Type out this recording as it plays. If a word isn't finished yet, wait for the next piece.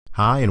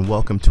Hi, and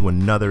welcome to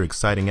another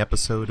exciting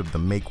episode of the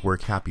Make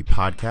Work Happy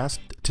podcast.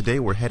 Today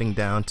we're heading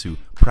down to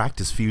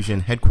Practice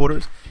Fusion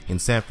headquarters in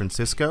San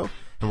Francisco,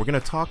 and we're going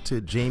to talk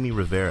to Jamie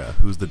Rovira,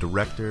 who's the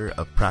Director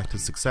of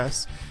Practice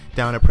Success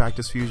down at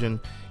Practice Fusion.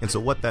 And so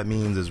what that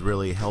means is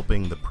really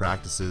helping the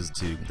practices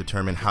to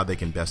determine how they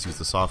can best use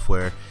the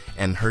software,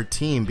 and her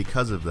team,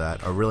 because of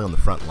that, are really on the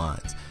front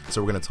lines. So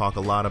we're going to talk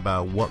a lot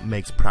about what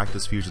makes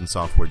Practice Fusion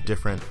software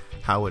different,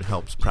 how it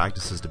helps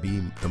practices to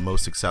be the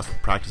most successful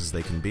practices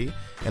they can be,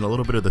 and a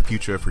little bit of the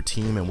future of her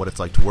team and what it's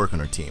like to work on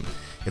her team.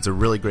 It's a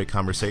really great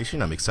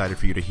conversation. I'm excited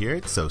for you to hear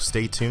it, so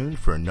stay tuned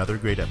for another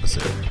great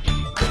episode.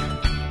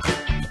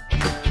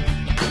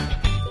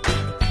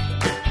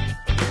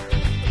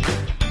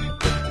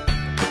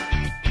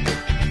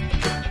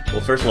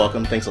 Well, first,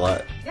 welcome. Thanks a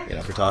lot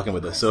for talking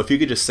with us. So if you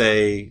could just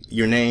say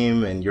your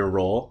name and your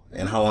role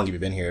and how long you've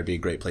been here, it'd be a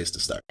great place to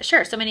start.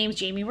 Sure. So my name is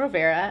Jamie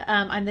Rovira.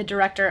 I'm the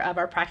director of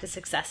our Practice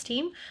Success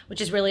team,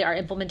 which is really our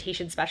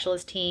implementation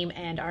specialist team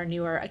and our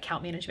newer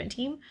account management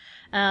team.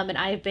 And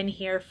I've been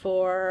here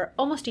for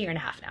almost a year and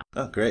a half now.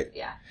 Oh, great.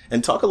 Yeah.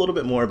 And talk a little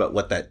bit more about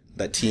what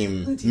that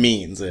team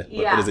means. What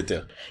does it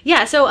do?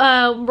 Yeah.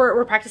 So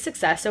we're Practice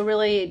Success. So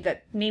really the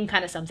name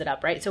kind of sums it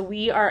up, right? So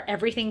we are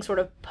everything sort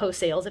of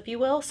post-sales, if you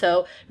will.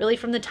 So really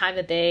from the time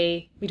that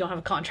we don't have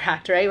a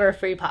contract, right? We're a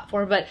free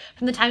platform. But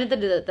from the time that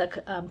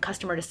the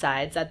customer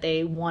decides that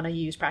they want to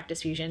use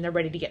Practice Fusion, they're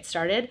ready to get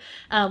started.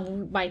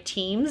 My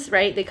teams,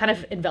 right? They kind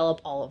of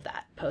envelop all of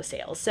that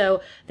post-sales.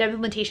 So the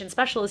implementation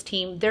specialist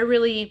team, they're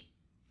really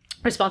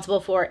responsible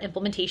for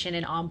implementation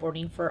and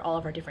onboarding for all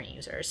of our different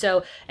users.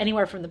 So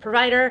anywhere from the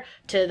provider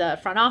to the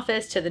front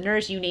office to the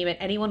nurse, you name it,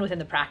 anyone within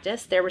the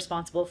practice, they're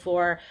responsible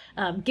for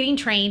getting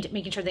trained,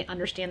 making sure they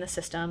understand the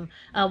system,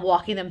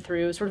 walking them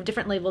through sort of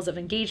different levels of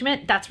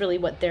engagement. That's really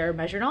what they're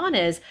measured on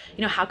is,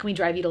 how can we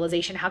drive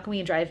utilization? How can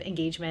we drive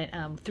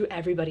engagement through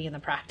everybody in the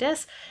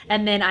practice?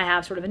 And then I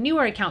have sort of a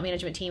newer account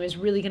management team is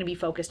really going to be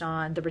focused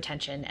on the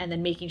retention and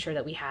then making sure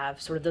that we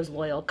have sort of those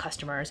loyal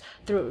customers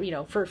through,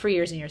 for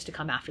years and years to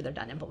come after they're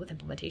done with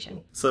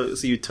implementation. So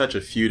you touch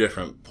a few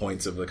different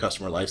points of the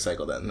customer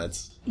lifecycle then.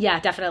 Yeah,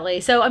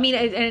 definitely. So, I mean,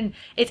 and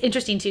it's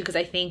interesting too, because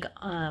I think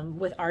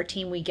with our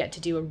team, we get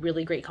to do a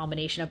really great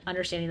combination of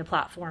understanding the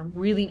platform,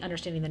 really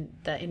understanding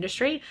the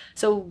industry.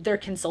 So they're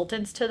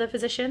consultants to the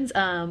physicians,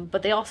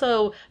 but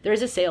there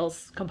is a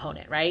sales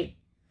component, right?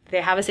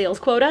 They have a sales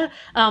quota,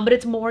 but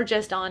it's more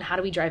just on how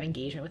do we drive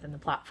engagement within the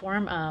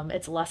platform.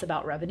 It's less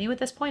about revenue at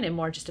this point and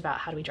more just about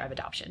how do we drive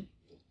adoption.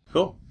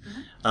 Cool.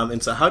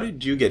 And so how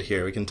did you get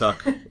here? We can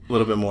talk a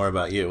little bit more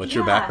about you. What's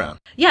your background?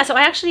 Yeah, so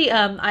I actually,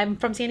 I'm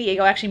from San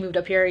Diego. I actually moved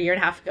up here a year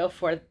and a half ago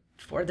for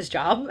this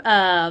job.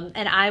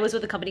 And I was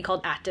with a company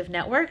called Active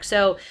Network.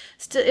 So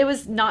it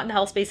was not in the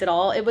health space at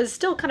all. It was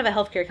still kind of a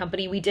healthcare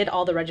company. We did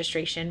all the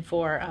registration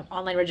for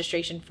online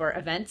registration for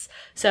events.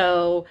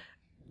 So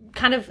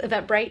kind of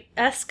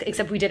Eventbrite-esque,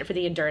 except we did it for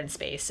the endurance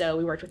space. So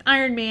we worked with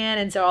Ironman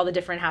and so all the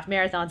different half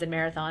marathons and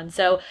marathons.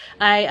 So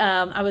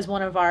I was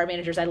one of our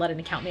managers. I led an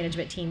account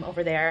management team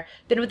over there.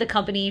 Been with the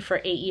company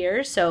for 8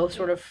 years. So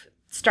sort of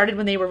started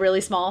when they were really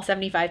small,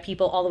 75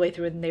 people, all the way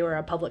through when they were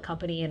a public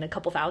company and a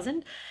couple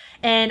thousand.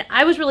 And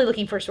I was really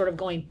looking for sort of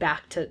going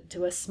back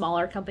to a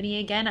smaller company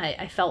again.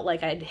 I felt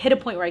like I'd hit a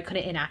point where I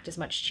couldn't enact as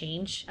much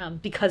change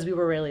because we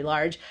were really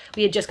large.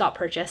 We had just got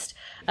purchased.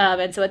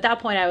 And so at that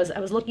point, I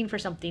was looking for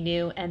something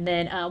new. And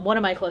then one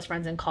of my close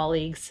friends and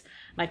colleagues,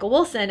 Michael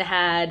Wilson,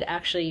 had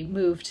actually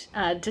moved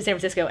to San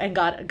Francisco and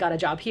got a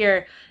job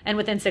here. And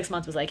within 6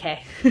 months was like,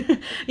 hey,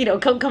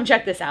 come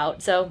check this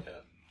out. So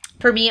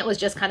for me, it was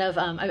just kind of,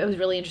 I was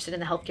really interested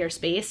in the healthcare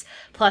space.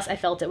 Plus, I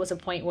felt it was a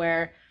point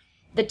where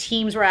the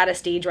teams were at a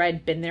stage where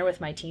I'd been there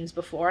with my teams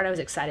before, and I was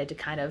excited to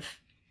kind of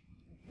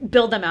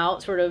build them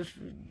out.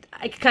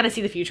 I could kind of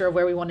see the future of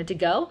where we wanted to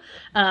go.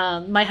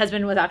 My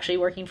husband was actually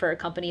working for a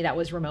company that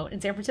was remote in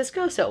San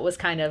Francisco, so it was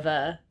kind of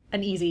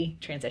an easy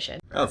transition.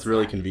 Oh, it's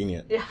really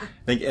convenient. Yeah.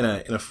 I think in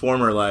a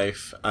former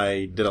life,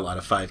 I did a lot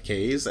of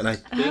 5Ks, and I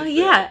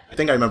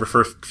think I remember for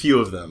a few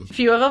of them.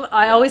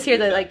 I always hear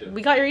that, like,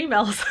 we got your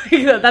emails.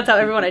 That's how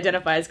everyone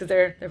identifies, because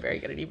they're very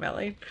good at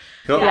emailing.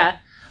 Cool. Yeah.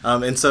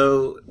 And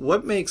so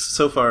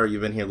so far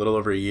you've been here a little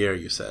over a year,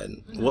 you said.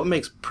 Mm-hmm. What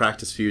makes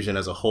Practice Fusion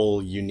as a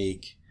whole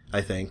unique,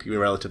 I think,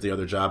 relative to the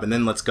other job? And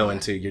then let's go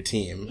into your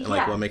team and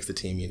what makes the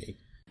team unique.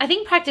 I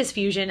think Practice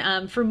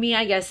Fusion, for me,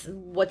 I guess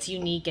what's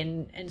unique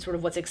and sort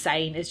of what's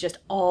exciting is just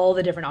all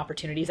the different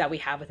opportunities that we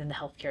have within the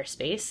healthcare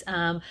space.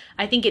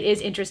 I think it is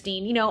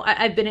interesting.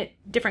 I've been at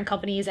different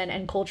companies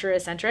and culture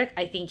is centric.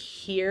 I think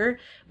here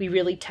we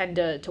really tend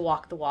to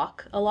walk the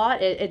walk a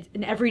lot. It's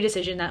in every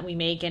decision that we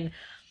make, and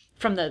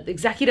from the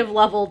executive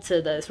level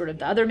to the sort of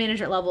the other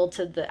management level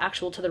to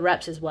the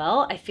reps as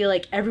well, I feel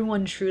like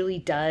everyone truly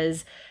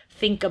does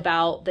think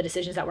about the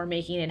decisions that we're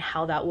making and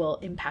how that will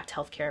impact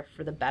healthcare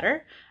for the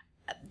better.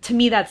 To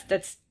me,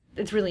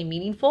 it's really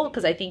meaningful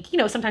because I think,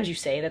 sometimes you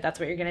say that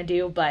that's what you're going to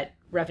do, but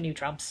revenue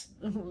trumps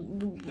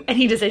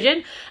any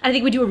decision. I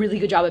think we do a really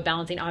good job at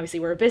balancing. Obviously,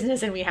 we're a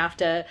business and we have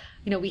to,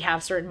 we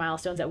have certain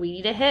milestones that we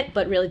need to hit,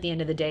 but really at the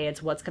end of the day,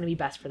 it's what's going to be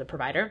best for the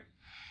provider.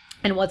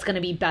 and what's going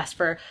to be best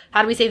for,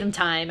 how do we save them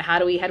time? How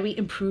do we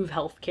improve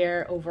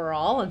healthcare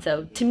overall? And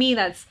so to me,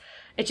 it's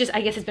just,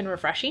 I guess it's been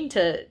refreshing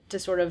to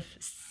sort of,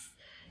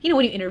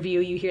 when you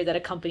interview, you hear that a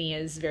company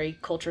is very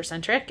culture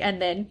centric,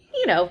 and then,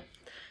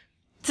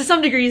 to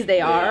some degrees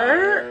they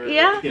are.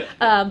 Yeah.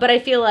 But I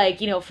feel like,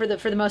 for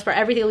the most part,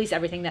 at least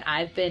everything that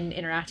I've been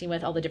interacting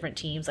with, all the different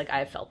teams, like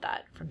I've felt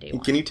that from day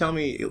one. Can you tell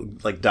me,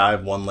 like,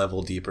 dive one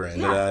level deeper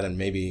into that, and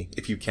maybe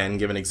if you can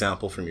give an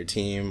example from your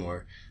team,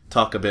 or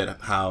talk a bit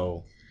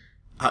how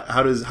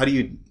do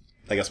you,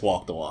 I guess,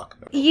 walk the walk?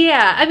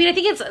 Yeah, I mean, I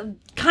think it's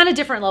kind of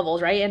different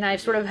levels, right? And I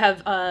sort of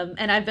have,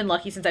 and I've been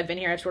lucky since I've been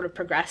here. I've sort of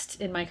progressed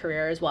in my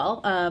career as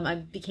well. I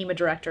became a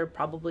director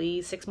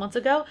probably 6 months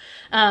ago.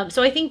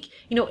 So I think,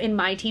 in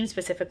my team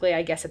specifically,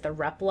 I guess at the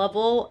rep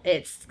level,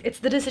 it's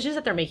the decisions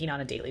that they're making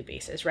on a daily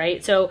basis,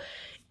 right? So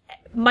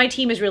my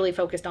team is really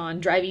focused on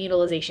driving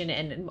utilization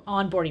and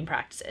onboarding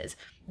practices.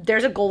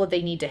 There's a goal that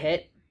they need to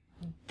hit.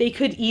 They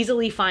could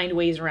easily find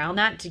ways around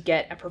that to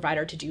get a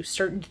provider to do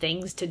certain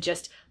things to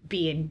just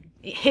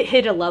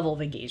hit a level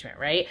of engagement,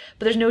 right?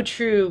 But there's no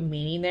true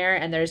meaning there,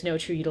 and there's no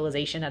true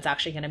utilization that's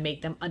actually going to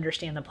make them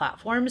understand the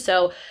platform.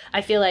 So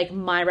I feel like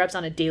my reps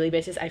on a daily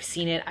basis, I've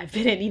seen it. I've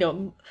been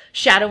in,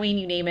 shadowing,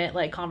 you name it,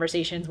 like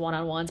conversations,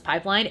 one-on-ones,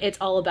 pipeline. It's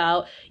all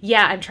about,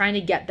 I'm trying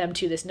to get them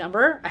to this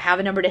number. I have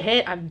a number to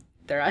hit.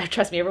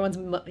 Trust me, everyone's,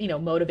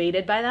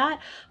 motivated by that,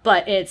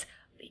 but it's,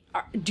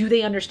 do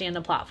they understand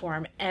the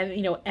platform?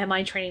 And, am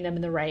I training them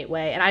in the right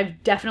way? And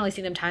I've definitely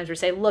seen them times where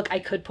say, look, I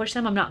could push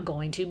them. I'm not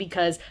going to,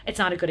 because it's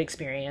not a good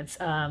experience.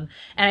 And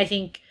I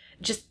think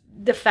just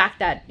the fact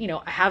that,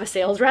 I have a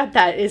sales rep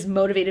that is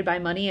motivated by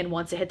money and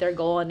wants to hit their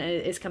goal and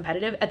is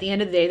competitive, at the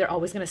end of the day, they're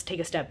always going to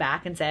take a step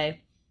back and say,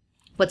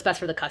 what's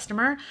best for the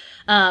customer.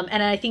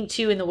 And I think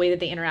too, in the way that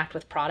they interact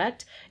with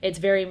product, it's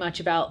very much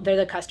about, they're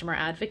the customer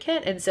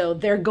advocate. And so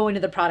they're going to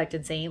the product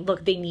and saying,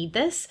 look, they need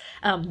this.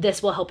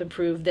 This will help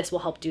improve. This will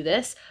help do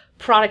this.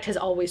 Product has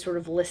always sort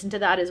of listened to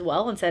that as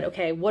well and said,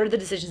 okay, what are the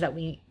decisions that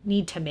we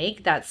need to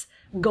make that's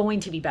going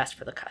to be best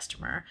for the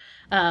customer?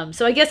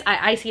 So I guess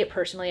I see it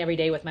personally every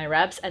day with my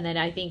reps. And then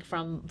I think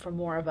from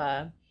more of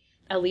a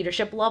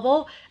leadership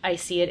level, I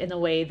see it in the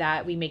way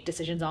that we make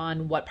decisions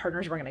on what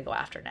partners we're going to go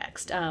after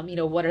next.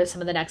 What are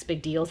some of the next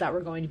big deals that we're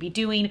going to be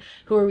doing?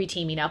 Who are we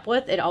teaming up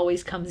with? It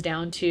always comes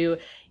down to,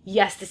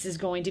 yes, this is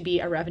going to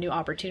be a revenue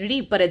opportunity,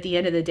 but at the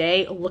end of the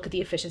day, look at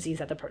the efficiencies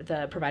that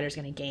the provider is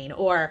going to gain,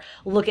 or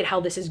look at how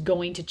this is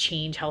going to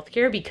change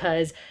healthcare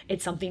because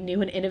it's something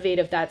new and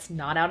innovative that's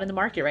not out in the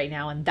market right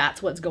now. And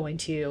that's what's going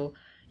to,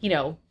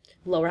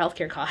 lower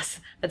healthcare costs.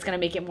 That's going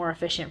to make it more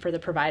efficient for the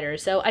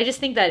providers. So I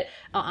just think that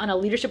on a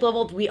leadership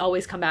level, we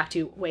always come back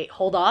to, wait,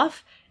 hold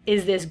off. How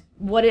is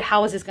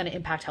this going to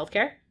impact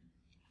healthcare?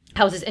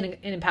 How is this going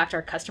to impact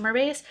our customer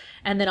base?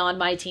 And then on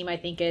my team, I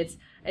think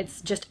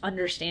it's just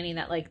understanding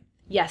that, like,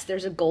 yes,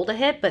 there's a goal to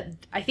hit, but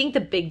I think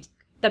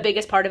the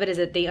biggest part of it is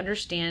that they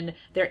understand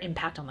their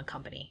impact on the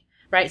company.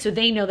 Right. So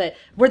they know that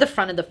we're the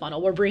front of the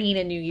funnel. We're bringing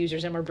in new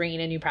users and we're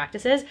bringing in new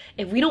practices.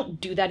 If we don't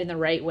do that in the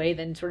right way,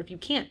 then sort of you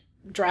can't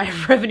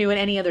drive revenue in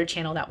any other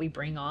channel that we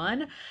bring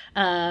on,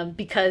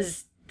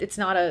 because it's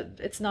not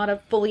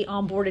a fully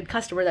onboarded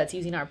customer that's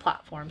using our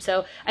platform.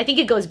 So I think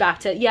it goes back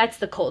to, it's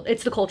the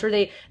culture.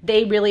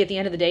 They really, at the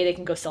end of the day, they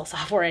can go sell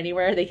software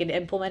anywhere. They can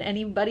implement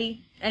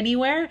anybody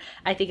anywhere.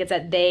 I think it's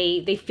that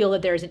they feel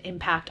that there's an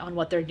impact on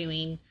what they're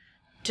doing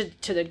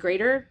to the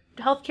greater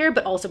healthcare,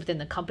 but also within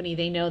the company.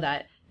 They know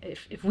that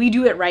if we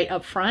do it right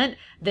up front,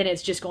 then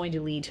it's just going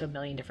to lead to a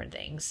million different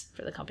things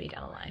for the company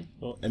down the line.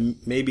 Well, and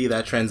maybe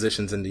that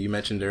transitions into, you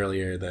mentioned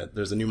earlier that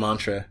there's a new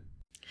mantra.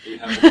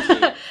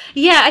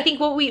 Yeah, I think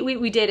what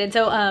we did. And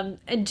so,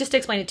 and just to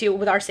explain it too,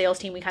 with our sales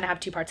team, we kind of have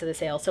two parts of the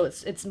sales. So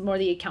it's more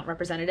the account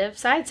representative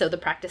side. So the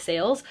practice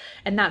sales,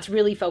 and that's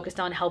really focused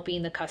on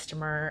helping the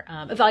customer,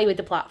 evaluate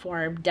the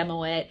platform,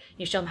 demo it,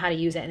 show them how to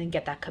use it, and then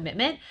get that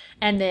commitment.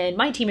 And then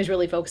my team is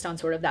really focused on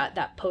sort of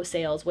that post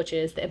sales, which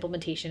is the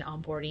implementation,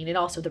 onboarding, and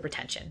also the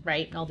retention,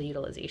 right? And all the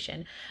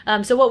utilization.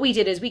 So what we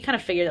did is we kind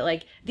of figured that,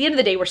 like, at the end of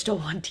the day, we're still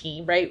one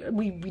team, right?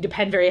 We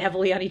depend very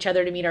heavily on each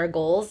other to meet our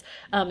goals,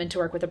 and to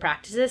work with the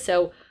practices.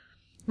 So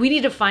we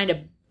need to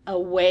find a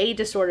way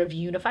to sort of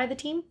unify the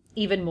team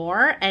even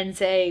more, and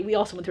say, we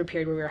also went through a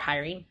period where we were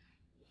hiring.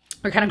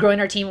 We're kind of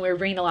growing our team, and we were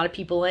bringing a lot of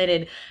people in,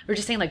 and we're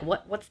just saying, like,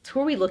 who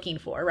are we looking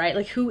for, right?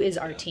 Like, who is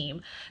our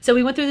team? So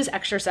we went through this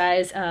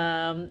exercise,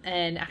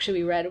 and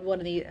actually we read one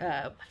of the,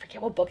 I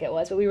forget what book it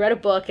was, but we read a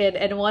book,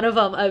 and one of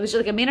them, it was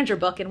just like a manager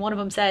book, and one of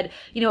them said,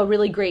 a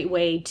really great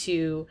way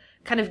to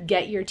kind of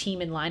get your team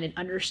in line and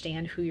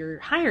understand who you're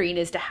hiring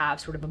is to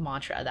have sort of a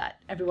mantra that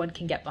everyone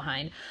can get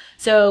behind.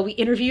 So we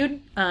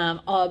interviewed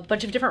a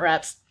bunch of different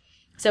reps.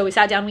 So we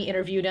sat down, we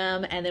interviewed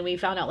them, and then we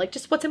found out, like,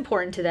 just what's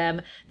important to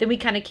them. Then we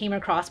kind of came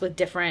across with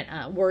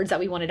different words that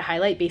we wanted to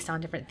highlight based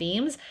on different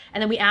themes.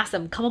 And then we asked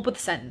them, come up with a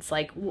sentence,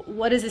 like,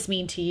 what does this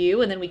mean to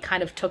you? And then we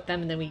kind of took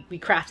them, and then we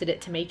crafted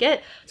it to make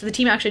it. So the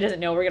team actually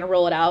doesn't know we're going to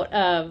roll it out.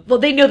 Well,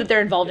 they know that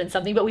they're involved in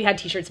something, but we had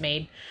t-shirts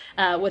made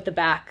with the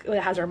back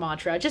that has our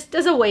mantra, just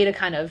as a way to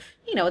kind of,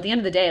 at the end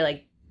of the day,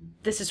 like,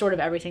 this is sort of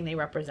everything they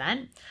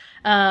represent.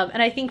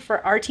 And I think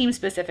for our team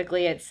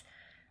specifically, it's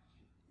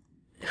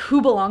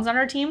who belongs on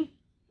our team.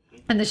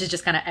 And this is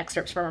just kind of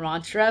excerpts from our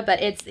mantra,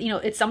 but it's,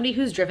 it's somebody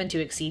who's driven to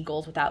exceed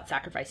goals without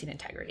sacrificing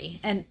integrity.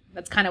 And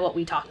that's kind of what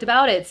we talked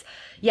about. It's,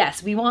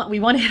 yes, we want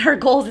to hit our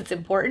goals. It's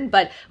important,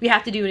 but we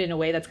have to do it in a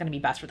way that's going to be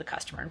best for the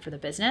customer and for the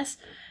business.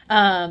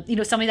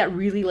 Somebody that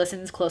really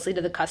listens closely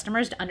to the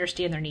customers to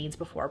understand their needs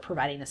before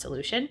providing a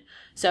solution.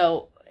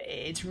 So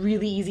it's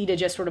really easy to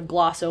just sort of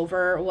gloss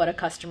over what a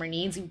customer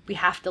needs. We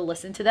have to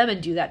listen to them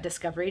and do that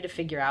discovery to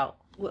figure out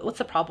what's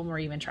the problem we're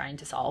even trying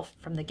to solve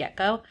from the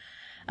get-go.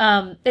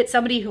 It's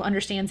somebody who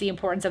understands the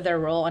importance of their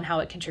role and how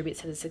it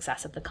contributes to the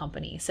success of the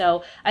company.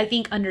 So I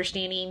think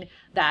understanding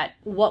that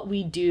what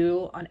we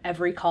do on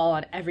every call,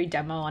 on every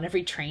demo, on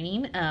every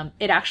training,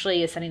 it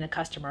actually is setting the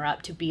customer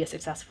up to be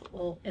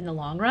successful in the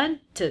long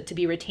run, to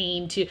be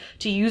retained,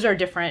 to use our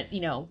different,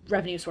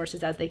 revenue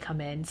sources as they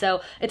come in.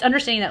 So it's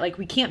understanding that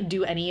we can't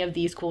do any of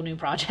these cool new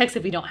projects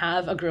if we don't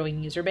have a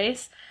growing user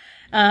base.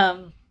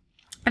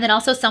 And then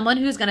also someone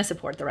who's going to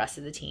support the rest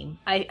of the team.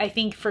 I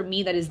think for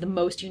me, that is the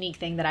most unique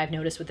thing that I've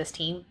noticed with this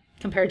team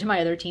compared to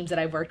my other teams that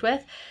I've worked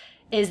with,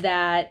 is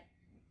that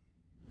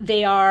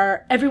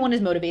everyone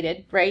is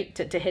motivated, right,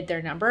 to hit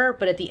their number.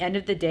 But at the end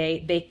of the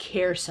day, they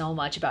care so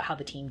much about how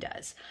the team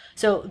does.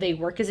 So they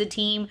work as a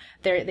team.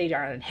 They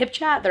are on HipChat,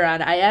 chat, they're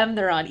on IM,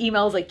 they're on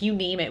emails, you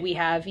name it. We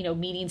have,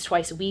 meetings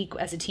twice a week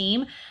as a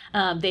team.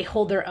 They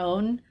hold their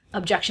own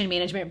objection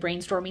management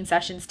brainstorming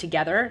sessions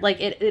together.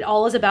 It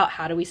all is about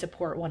how do we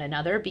support one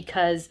another,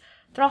 because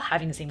they're all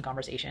having the same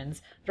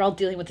conversations. They're all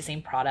dealing with the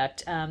same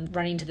product,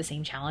 running into the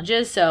same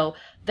challenges. So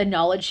the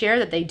knowledge share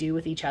that they do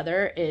with each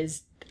other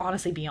is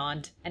honestly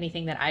beyond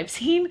anything that I've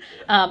seen.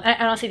 I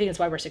honestly think that's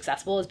why we're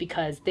successful, is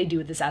because they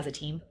do this as a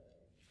team.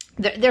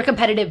 They're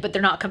competitive, but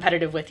they're not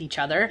competitive with each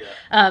other.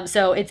 Yeah.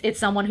 So it's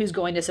someone who's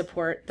going to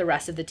support the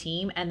rest of the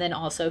team, and then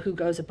also who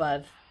goes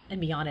above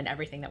and beyond in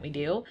everything that we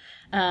do.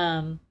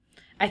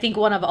 I think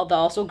one of the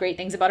also great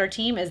things about our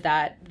team is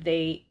that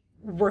they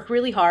work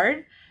really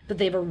hard, but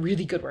they have a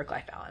really good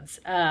work-life balance.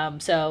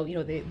 So,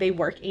 they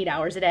work 8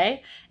 hours a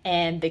day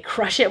and they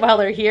crush it while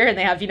they're here, and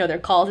they have, their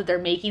calls that they're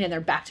making and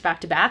they're back to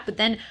back to back, but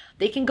then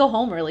they can go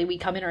home early. We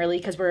come in early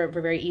because we're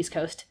very East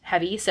Coast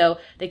heavy. So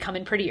they come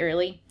in pretty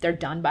early. They're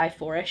done by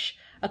 4-ish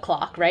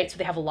o'clock, right? So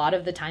they have a lot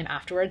of the time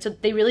afterwards. So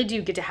they really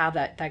do get to have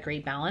that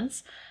great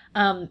balance.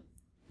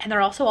 And they're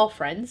also all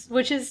friends,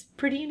 which is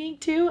pretty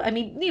unique too. I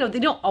mean, they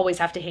don't always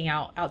have to hang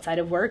out outside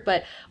of work,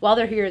 but while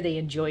they're here, they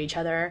enjoy each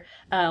other.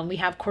 We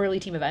have quarterly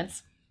team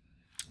events,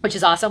 which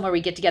is awesome, where we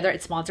get together.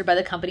 It's sponsored by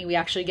the company. We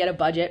actually get a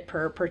budget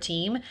per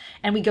team,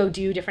 and we go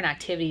do different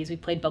activities. We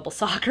played bubble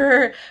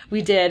soccer.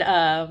 We did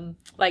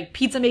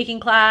pizza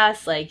making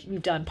class.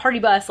 We've done party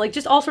bus,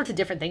 just all sorts of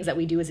different things that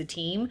we do as a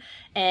team.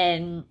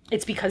 And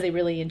it's because they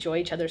really enjoy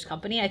each other's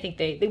company. I think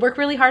they work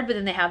really hard, but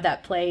then they have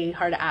that play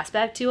hard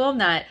aspect to them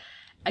that,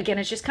 again,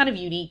 it's just kind of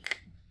unique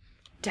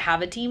to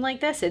have a team like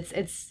this.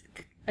 It's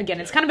kind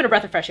of been a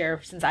breath of fresh air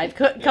since I've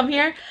come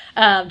here,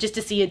 just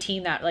to see a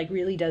team that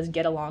really does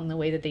get along the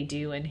way that they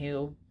do, and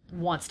who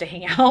wants to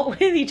hang out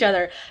with each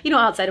other,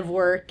 outside of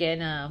work.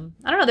 And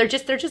I don't know, they're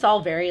just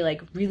all very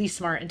really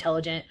smart,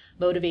 intelligent,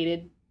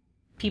 motivated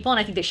people, and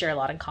I think they share a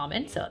lot in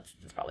common. So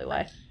that's probably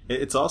why.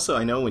 It's also,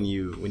 I know when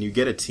you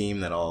get a team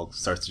that all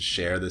starts to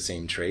share the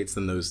same traits,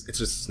 then it's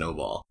just a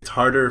snowball. It's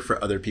harder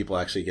for other people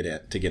actually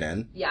to get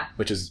in. Yeah.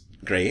 Which is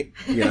great,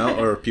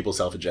 or people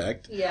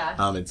self-eject. Yeah.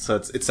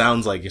 It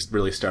sounds like you're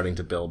really starting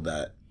to build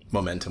that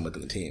momentum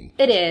within the team.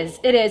 It is.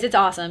 It's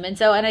awesome.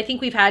 And I think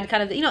we've had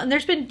kind of, and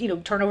there's been,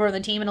 turnover on the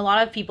team, and a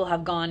lot of people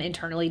have gone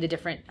internally to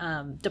different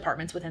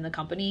departments within the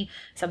company.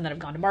 Some that have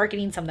gone to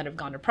marketing, some that have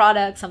gone to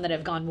product, some that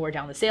have gone more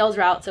down the sales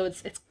route. So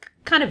it's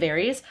kind of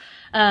varies.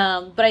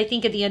 But I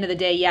think at the end of the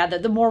day,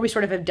 the more we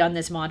sort of have done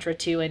this mantra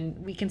too,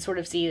 and we can sort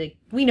of see,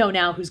 we know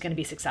now who's going to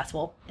be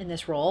successful in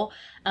this role.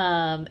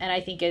 And I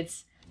think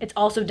it's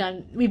also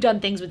we've done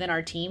things within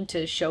our team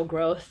to show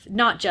growth,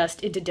 not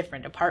just into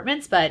different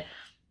departments, but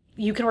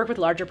you can work with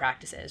larger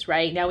practices,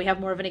 right? Now we have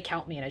more of an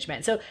account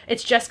management. So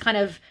it's just kind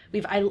of,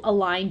 we've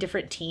aligned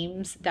different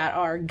teams that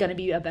are going to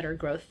be a better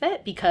growth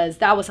fit, because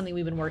that was something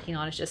we've been working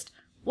on, is just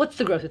what's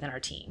the growth within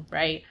our team,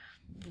 right?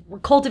 We're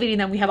cultivating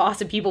them. We have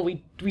awesome people.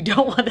 We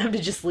don't want them to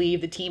just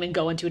leave the team and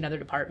go into another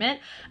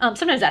department.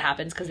 Sometimes that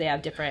happens because they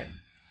have a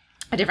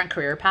different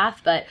career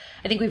path, but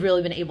I think we've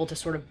really been able to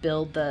sort of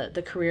build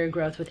the career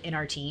growth within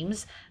our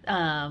teams,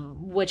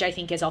 which I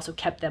think has also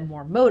kept them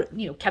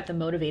kept them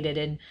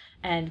motivated,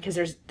 and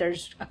because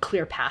there's a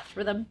clear path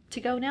for them to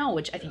go now,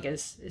 which I think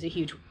is a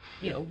huge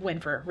win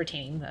for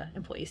retaining the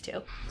employees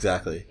too.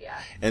 Exactly. Yeah.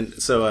 And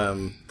so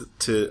I'm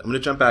going to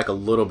jump back a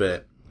little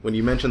bit. When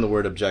you mentioned the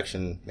word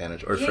objection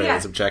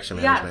management, objection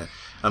management,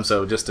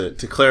 So just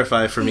to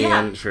clarify for me Yeah.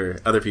 and for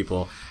other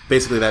people,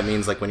 basically that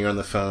means like when you're on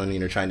the phone and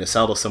you're trying to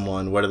sell to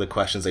someone, what are the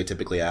questions they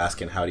typically ask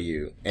and how do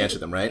you answer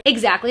them, right?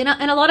 Exactly.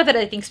 And a lot of it,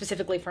 I think,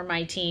 specifically for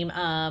my team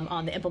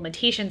on the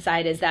implementation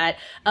side is that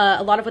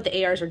a lot of what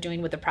the ARs are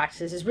doing with the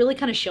practices is really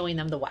kind of showing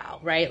them the wow,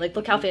 right? Like,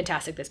 look how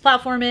fantastic this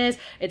platform is.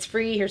 It's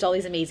free. Here's all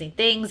these amazing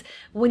things.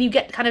 When you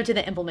get kind of to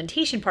the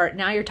implementation part,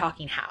 now you're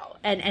talking how.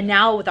 And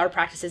now with our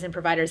practices and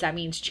providers, that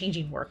means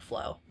changing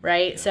workflow,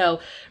 right? So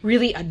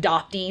really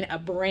adopting a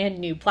brand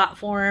new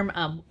platform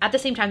at the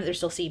same time that they're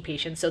still seeing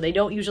patients. So they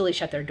don't usually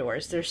shut their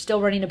doors. They're still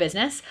running a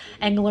business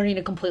and learning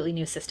a completely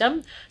new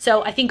system.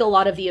 So I think a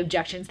lot of the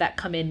objections that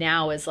come in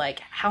now is like,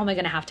 how am I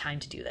going to have time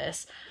to do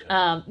this?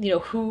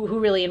 Who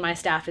really in my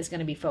staff is going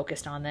to be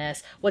focused on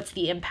this? What's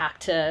the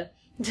impact to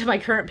my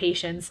current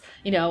patients?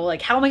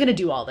 Like, how am I going to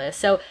do all this?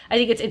 So I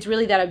think it's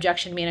really that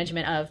objection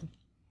management of,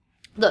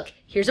 look,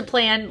 here's a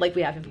plan. Like,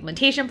 we have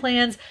implementation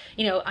plans.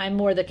 I'm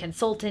more the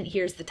consultant.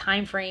 Here's the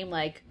time frame.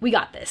 Like, we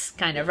got this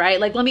kind of, right?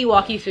 Like, let me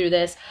walk you through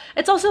this.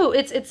 It's also,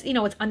 it's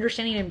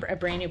understanding a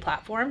brand new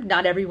platform.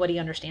 Not everybody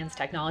understands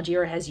technology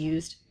or has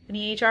used an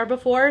EHR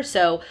before.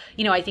 So,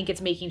 I think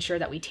it's making sure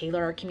that we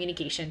tailor our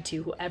communication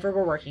to whoever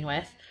we're working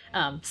with.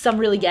 Some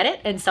really get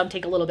it and some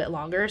take a little bit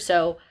longer.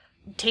 So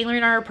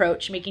tailoring our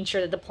approach, making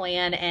sure that the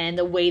plan and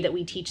the way that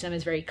we teach them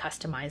is very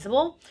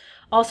customizable.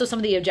 Also, some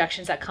of the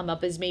objections that come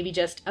up is maybe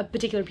just a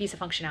particular piece of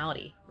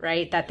functionality,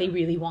 right? That they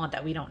really want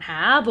that we don't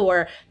have,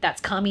 or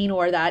that's coming,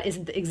 or that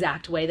isn't the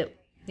exact way that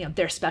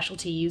their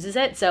specialty uses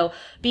it. So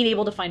being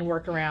able to find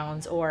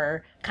workarounds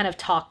or kind of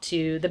talk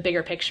to the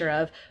bigger picture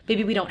of,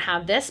 maybe we don't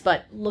have this,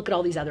 but look at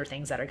all these other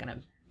things that are going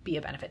to be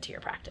a benefit to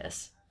your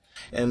practice.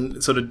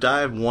 And so to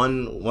dive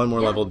one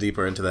more level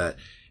deeper into that,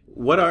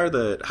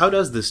 how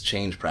does this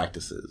change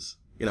practices?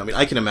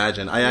 I can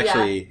imagine. I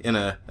actually, in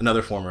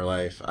another former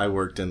life, I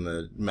worked in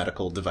the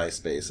medical device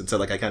space. And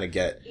so, I kind of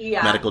get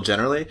medical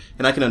generally.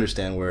 And I can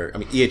understand where,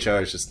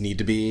 EHRs just need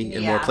to be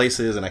in more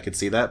places, and I could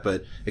see that.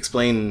 But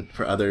explain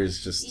for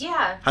others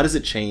how does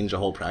it change a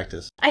whole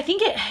practice? I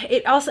think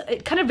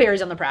it kind of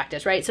varies on the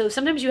practice, right? So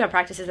sometimes you have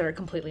practices that are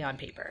completely on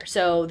paper.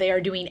 So they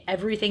are doing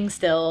everything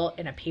still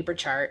in a paper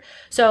chart.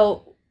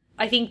 So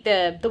I think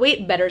the way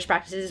it betters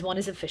practices, one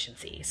is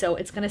efficiency. So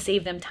it's going to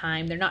save them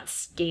time. They're not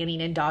scanning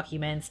in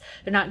documents.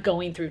 They're not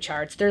going through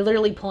charts. They're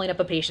literally pulling up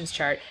a patient's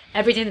chart.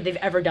 Everything that they've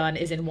ever done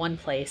is in one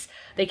place.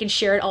 They can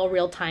share it all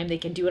real time. They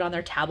can do it on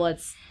their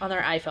tablets, on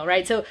their iPhone,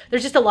 right? So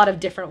there's just a lot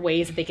of different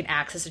ways that they can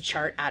access a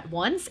chart at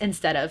once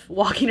instead of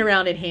walking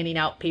around and handing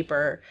out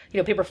paper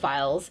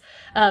files.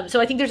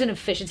 So I think there's an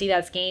efficiency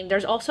that's gained.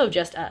 There's also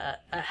just a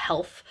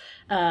health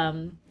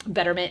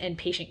betterment and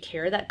patient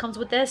care that comes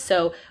with this.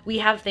 So we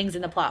have things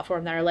in the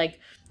platform that are like,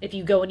 if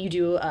you go and you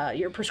do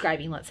you're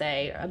prescribing, let's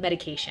say, a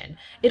medication,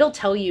 it'll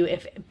tell you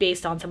if,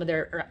 based on some of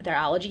their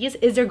allergies,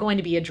 is there going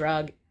to be a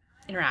drug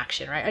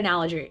interaction, right? An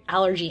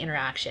allergy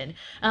interaction.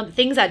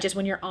 Things that just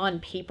when you're on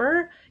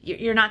paper,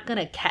 you're not going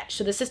to catch.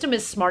 So the system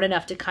is smart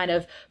enough to kind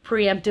of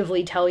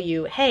preemptively tell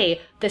you,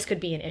 hey, this could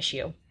be an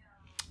issue.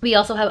 We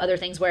also have other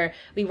things where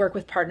we work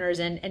with partners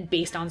and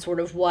based on sort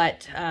of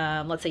what,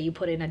 let's say you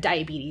put in a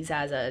diabetes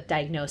as a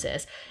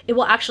diagnosis, it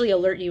will actually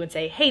alert you and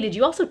say, hey, did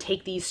you also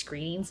take these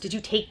screenings? Did you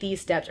take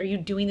these steps? Are you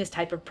doing this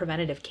type of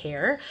preventative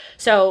care?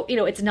 So,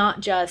 it's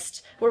not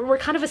just, we're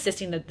kind of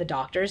assisting the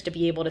doctors to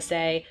be able to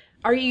say,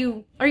 are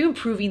you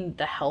improving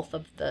the health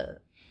of the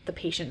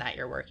patient that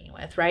you're working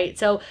with, right?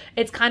 So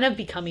it's kind of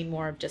becoming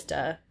more of just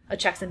a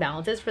checks and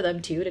balances for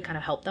them too, to kind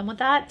of help them with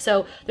that.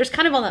 So there's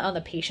kind of on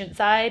the patient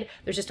side,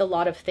 there's just a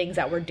lot of things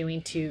that we're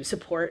doing to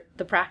support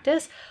the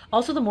practice.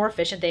 Also, the more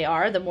efficient they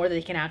are, the more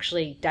they can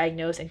actually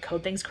diagnose and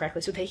code things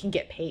correctly so they can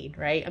get paid,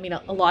 right?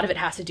 A lot of it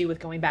has to do with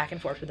going back and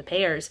forth with the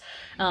payers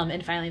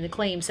and filing the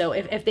claim. So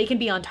if they can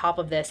be on top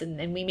of this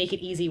and we make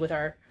it easy with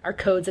our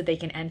codes that they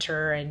can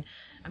enter, and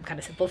I'm kind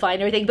of simplifying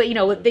everything,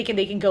 but they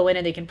can go in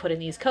and they can put in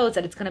these codes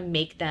that it's going to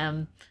make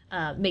them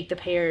make the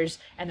payers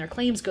and their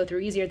claims go through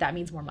easier. That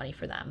means more money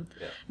for them.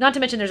 Yeah. Not to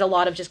mention there's a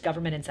lot of just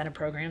government incentive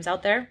programs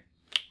out there.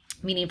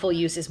 Meaningful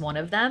use is one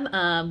of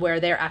them, where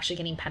they're actually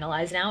getting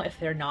penalized now if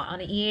they're not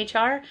on an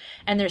EHR,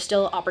 and there's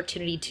still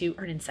opportunity to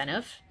earn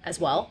incentive as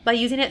well by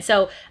using it.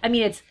 So,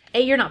 it's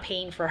you're not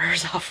paying for our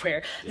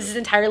software. This is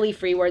entirely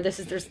free, where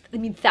there's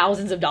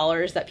thousands of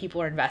dollars that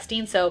people are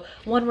investing. So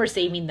one, we're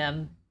saving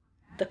them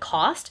the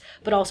cost,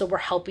 but also we're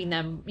helping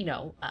them,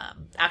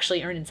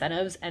 actually earn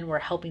incentives, and we're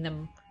helping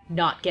them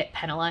not get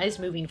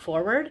penalized moving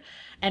forward.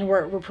 And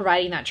we're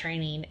providing that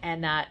training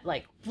and that,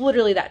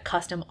 literally that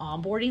custom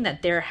onboarding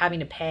that they're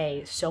having to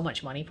pay so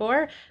much money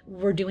for.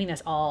 We're doing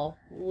this all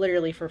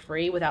literally for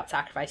free without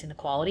sacrificing the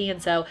quality.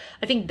 And so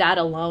I think that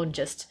alone,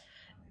 just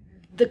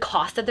the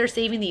cost that they're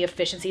saving, the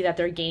efficiency that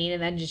they're gaining,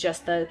 and then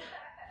just a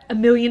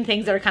million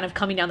things that are kind of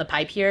coming down the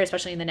pipe here,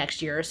 especially in the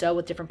next year or so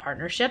with different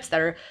partnerships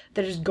that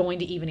is going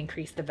to even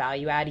increase the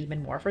value add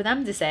even more for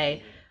them, to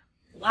say,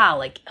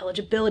 wow,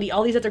 eligibility,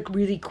 all these other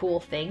really cool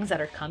things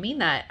that are coming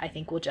that I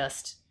think will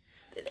just,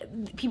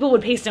 people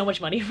would pay so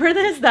much money for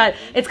this that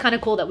it's kind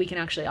of cool that we can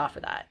actually offer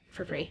that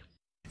for free.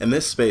 In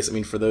this space,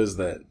 for those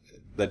that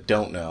that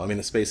don't know, I mean,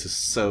 the space is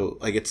so,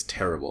 like, it's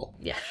terrible.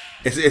 Yeah.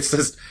 It's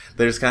just,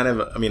 there's kind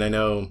of, I mean, I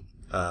know,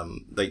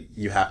 like,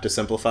 you have to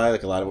simplify,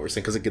 like, a lot of what we're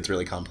saying, because it gets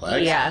really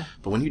complex. Yeah.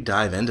 But when you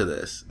dive into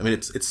this, I mean,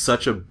 it's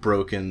such a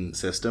broken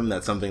system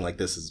that something like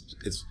this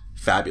is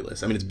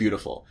fabulous. I mean, it's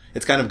beautiful.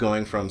 It's kind of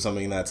going from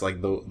something that's,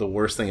 like, the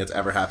worst thing that's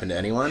ever happened to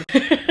anyone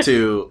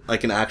to,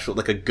 like, an actual,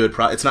 like, a good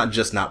it's not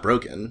just not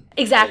broken.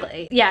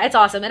 Exactly. Yeah, it's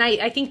awesome. And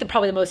I think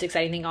probably the most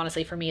exciting thing,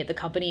 honestly, for me at the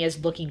company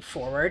is looking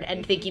forward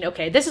and thinking,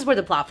 okay, this is where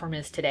the platform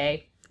is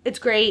today. It's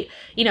great.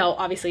 You know,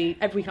 obviously,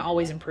 we can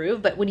always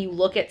improve. But when you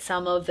look at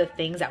some of the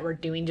things that we're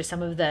doing, just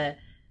some of the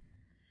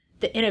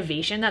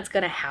innovation that's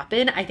going to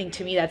happen, I think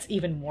to me that's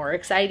even more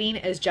exciting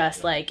is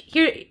just like,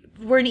 here,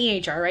 we're in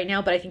EHR right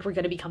now, but I think we're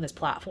going to become this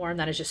platform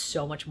that is just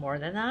so much more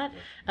than that.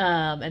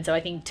 And so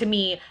I think to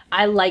me,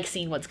 I like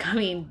seeing what's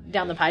coming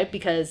down the pipe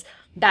because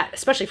that,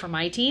 especially for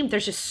my team,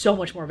 there's just so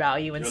much more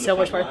value and so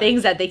much more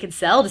things that they can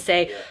sell to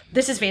say,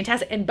 this is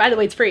fantastic. And by the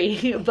way, it's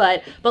free,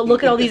 but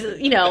look at all these,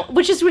 you know,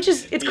 which is,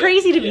 it's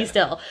crazy to me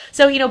still.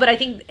 So, you know, but I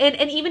think,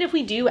 and even if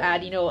we do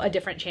add, you know, a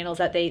different channels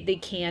that they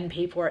can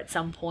pay for at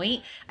some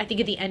point, I think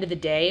at the end of the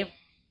day,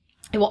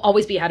 it will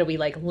always be how do we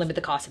like limit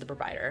the cost of the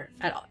provider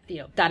at all. You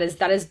know, that is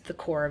the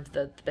core of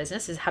the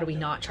business is how do we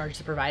not charge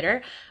the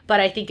provider. But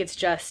I think it's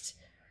just,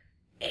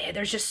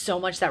 there's just so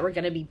much that we're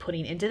going to be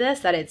putting into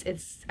this that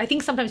it's I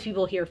think sometimes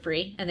people hear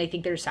free and they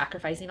think they're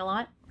sacrificing a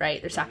lot, right?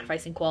 They're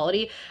sacrificing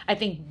quality. I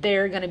think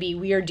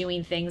we are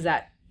doing things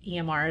that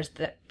EMRs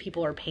that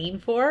people are paying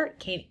for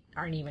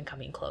aren't even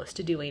coming close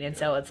to doing. And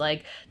so it's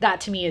like,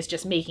 that to me is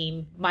just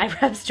making my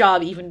rep's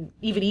job even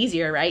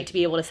easier, right? To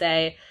be able to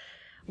say,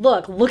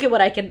 look at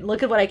what I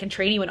can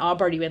train you and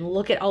onboard you and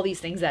look at all these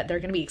things that they're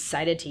going to be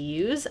excited to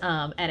use.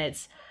 And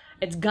it's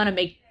going to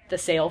make the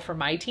sale for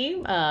my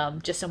team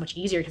just so much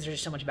easier because there's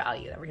just so much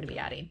value that we're going to be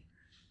adding.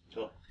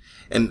 Cool.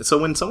 And so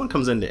when someone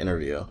comes in to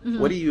interview,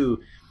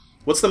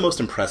 what's the most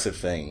impressive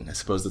thing, I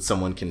suppose, that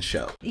someone can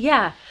show?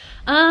 Yeah.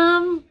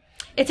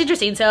 It's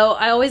interesting. So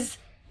I always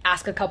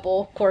ask a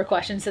couple core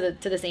questions to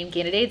the same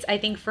candidates. I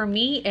think for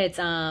me, it's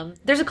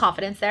there's a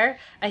confidence there.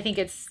 I think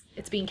it's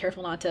being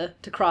careful not to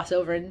cross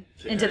over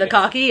into the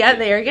cocky,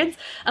 the arrogance.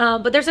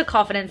 But there's a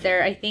confidence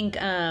there. I think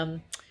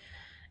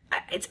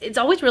it's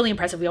always really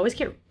impressive. We always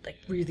get like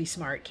really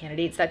smart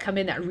candidates that come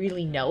in that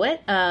really know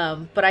it.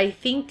 But I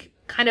think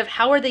kind of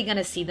how are they going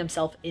to see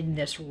themselves in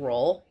this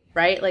role?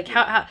 Right? Like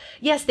how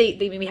yes, they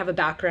maybe have a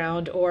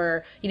background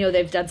or, you know,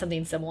 they've done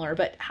something similar,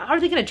 but how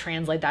are they going to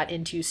translate that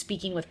into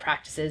speaking with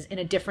practices in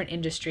a different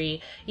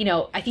industry? You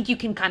know, I think you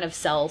can kind of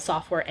sell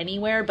software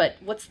anywhere, but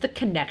what's the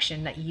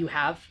connection that you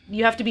have?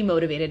 You have to be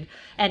motivated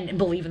and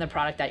believe in the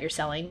product that you're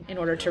selling in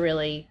order to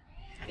really,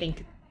 I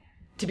think,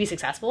 to be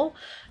successful.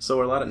 So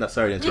are a lot of,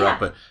 sorry to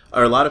interrupt, but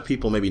are a lot of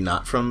people maybe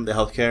not from the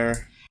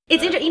healthcare?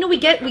 It's interesting. You know, we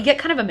get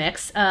kind of a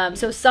mix.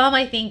 So some,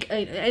 I think,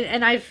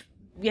 and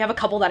we have a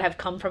couple that have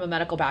come from a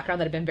medical background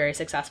that have been very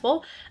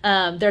successful.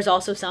 There's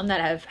also some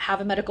that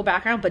have a medical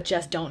background, but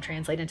just don't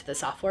translate into the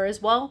software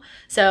as well.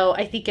 So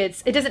I think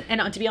it doesn't,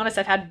 and to be honest,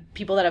 I've had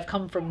people that have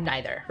come from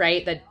neither,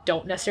 right? That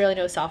don't necessarily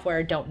know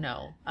software, don't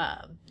know,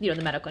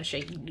 the medical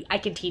industry. I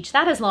can teach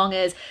that as long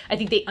as I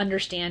think they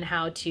understand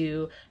how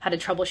to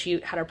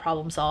troubleshoot, how to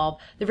problem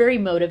solve. They're very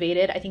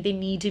motivated. I think they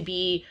need to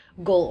be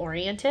goal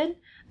oriented.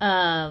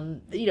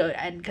 And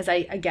because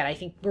I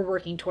think we're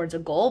working towards a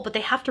goal, but they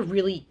have to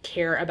really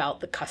care about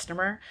the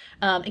customer,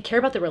 and care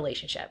about the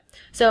relationship.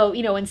 So,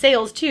 you know, in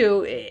sales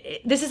too,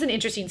 this is an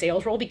interesting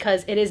sales role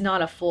because it is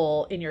not a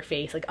full in your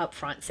face, like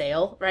upfront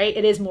sale, right?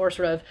 It is more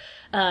sort of,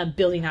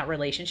 building that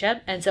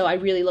relationship. And so I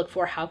really look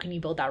for how can you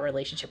build that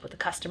relationship with the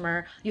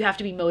customer? You have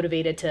to be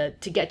motivated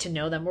to get to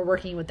know them. We're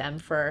working with them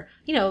for,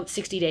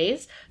 60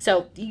 days.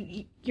 So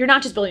you're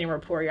not just building a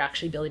rapport, you're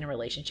actually building a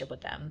relationship with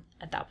them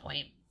at that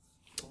point.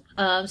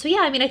 So yeah,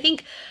 I mean, I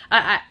think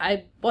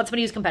I want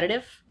somebody who's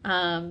competitive,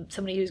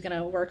 somebody who's going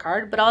to work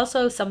hard, but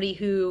also somebody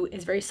who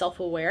is very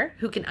self-aware,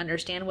 who can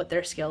understand what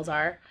their skills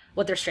are,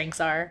 what their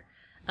strengths are,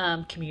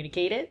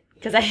 communicate it.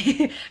 Because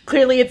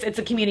clearly it's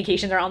a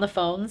communication. They're on the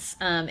phones,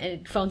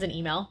 and phones and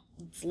email.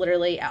 It's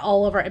literally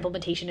all of our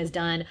implementation is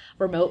done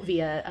remote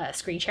via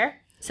screen share.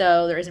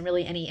 So there isn't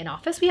really any in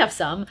office. We have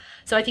some.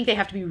 So I think they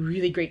have to be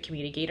really great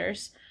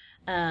communicators,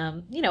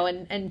 and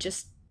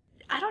just,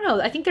 I don't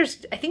know. I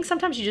think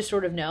sometimes you just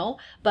sort of know,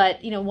 but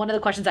one of the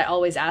questions I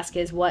always ask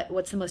is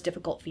what's the most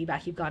difficult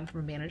feedback you've gotten from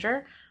a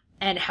manager,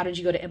 and how did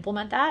you go to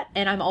implement that?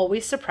 And I'm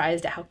always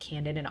surprised at how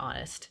candid and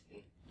honest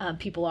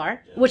people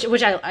are, which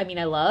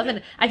I love,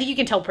 and I think you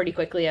can tell pretty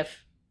quickly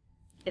if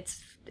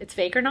it's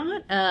fake or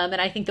not. And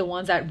I think the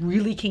ones that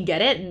really can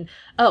get it, and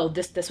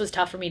this was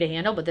tough for me to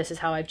handle, but this is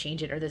how I've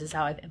changed it, or this is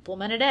how I've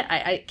implemented it.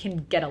 I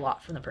can get a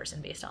lot from the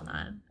person based on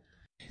that.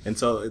 And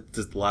so, this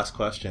is the last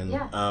question.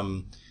 Yeah.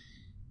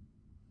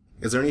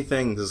 Is there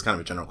anything, this is kind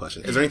of a general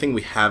question, is there anything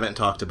we haven't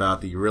talked about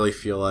that you really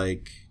feel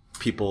like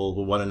people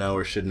will want to know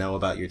or should know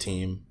about your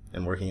team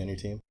and working on your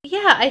team?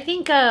 Yeah, I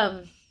think,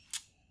 I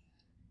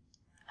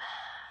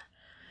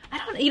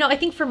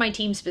think for my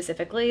team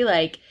specifically,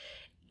 like,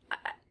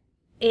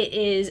 it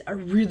is a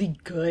really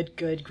good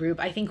group.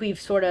 I think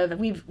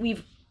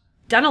we've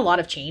done a lot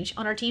of change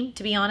on our team,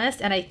 to be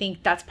honest. And I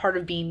think that's part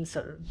of being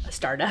sort of a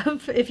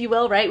startup, if you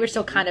will, right? We're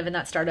still kind of in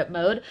that startup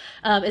mode,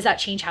 is that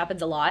change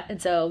happens a lot.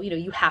 And so,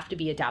 you have to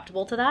be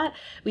adaptable to that.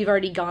 We've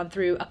already gone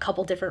through a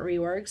couple different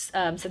reorgs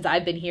since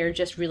I've been here,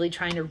 just really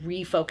trying to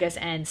refocus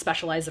and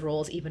specialize the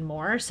roles even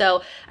more.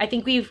 So I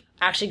think we've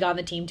actually gotten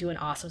the team to an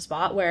awesome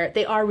spot where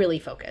they are really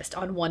focused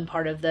on one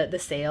part of the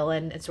sale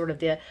and sort of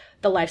the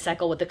life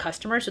cycle with the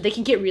customer, so they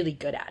can get really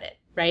good at it.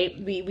 Right?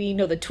 We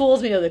know the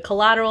tools, we know the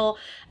collateral.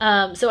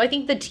 So I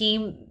think the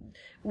team,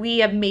 we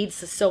have made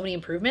so many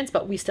improvements,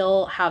 but we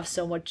still have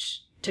so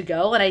much to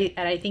go. And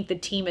I think the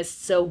team is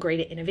so great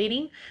at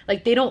innovating.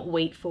 Like, they don't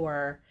wait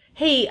for,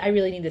 hey, I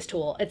really need this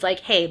tool. It's like,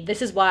 hey,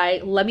 this is why,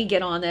 let me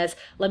get on this.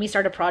 Let me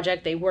start a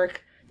project. They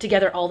work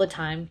together all the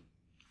time.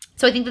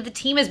 So I think that the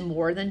team is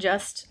more than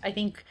just, I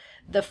think,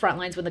 the front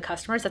lines with the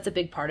customers. That's a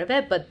big part of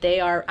it, but they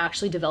are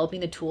actually developing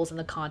the tools and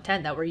the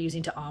content that we're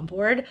using to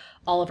onboard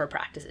all of our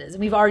practices.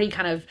 And we've already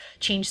kind of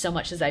changed so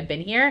much since I've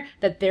been here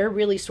that they're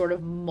really sort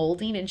of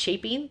molding and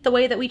shaping the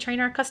way that we train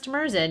our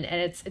customers, and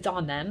it's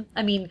on them.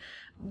 I mean,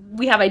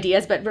 we have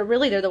ideas, but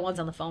really they're the ones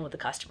on the phone with the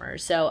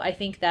customers. So I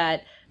think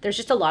that there's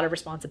just a lot of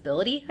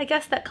responsibility, I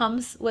guess, that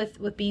comes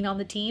with being on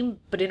the team,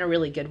 but in a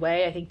really good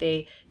way. I think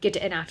they get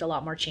to enact a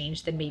lot more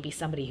change than maybe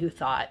somebody who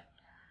thought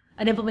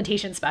an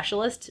implementation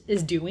specialist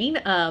is doing.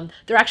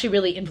 They're actually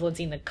really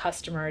influencing the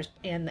customers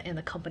and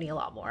the company a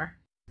lot more.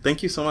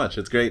 Thank you so much.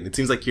 It's great. It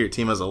seems like your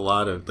team has a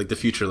lot of, the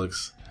future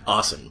looks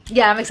awesome.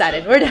 Yeah, I'm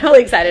excited. We're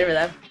definitely excited for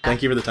them.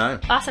 Thank you for the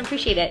time. Awesome.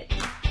 Appreciate it.